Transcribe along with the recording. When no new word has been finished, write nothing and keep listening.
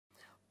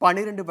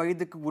12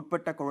 வயதுக்கு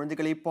உட்பட்ட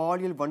குழந்தைகளை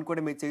பாலியல்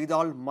வன்கொடுமை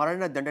செய்தால்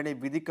மரண தண்டனை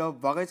விதிக்க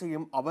வகை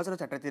செய்யும் அவசர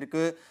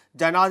சட்டத்திற்கு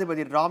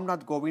ஜனாதிபதி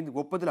ராம்நாத் கோவிந்த்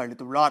ஒப்புதல்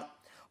அளித்துள்ளார்.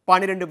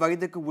 12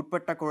 வயதுக்கு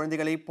உட்பட்ட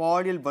குழந்தைகளை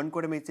பாலியல்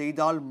வன்கொடுமை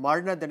செய்தால்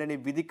மரண தண்டனை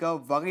விதிக்க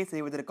வகை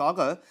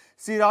செய்வதற்காக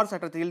சிறார்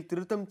சட்டத்தில்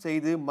திருத்தம்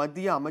செய்து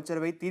மத்திய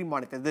அமைச்சரவை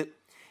தீர்மானித்தது.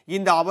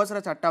 இந்த அவசர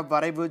சட்ட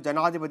வரைவு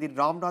ஜனாதிபதி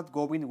ராம்நாத்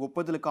கோவிந்த்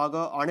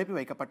ஒப்புதலுக்காக அனுப்பி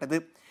வைக்கப்பட்டது.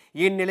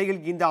 இந்நிலையில்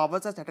இந்த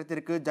அவசர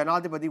சட்டத்திற்கு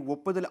ஜனாதிபதி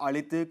ஒப்புதல்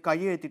அளித்து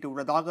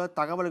கையெழுத்திட்டுள்ளதாக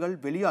தகவல்கள்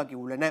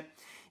வெளியாகியுள்ளன.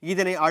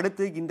 இதனை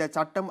அடுத்து இந்த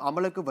சட்டம்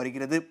அமலுக்கு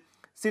வருகிறது.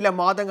 சில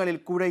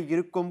மாதங்களில் கூட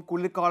இருக்கும்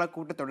குளிர்கால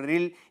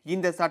கூட்டத்தொடரில்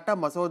இந்த சட்ட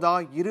மசோதா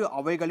இரு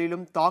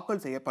அவைகளிலும்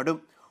தாக்கல்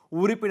செய்யப்படும்.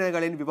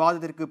 உறுப்பினர்களின்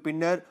விவாதத்திற்கு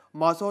பின்னர்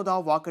மசோதா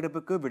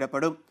வாக்கெடுப்புக்கு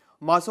விடப்படும்.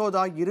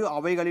 மசோதா இரு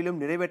அவைகளிலும்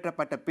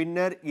நிறைவேற்றப்பட்ட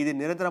பின்னர் இது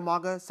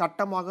நிரந்தரமாக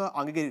சட்டமாக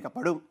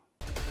அங்கீகரிக்கப்படும்.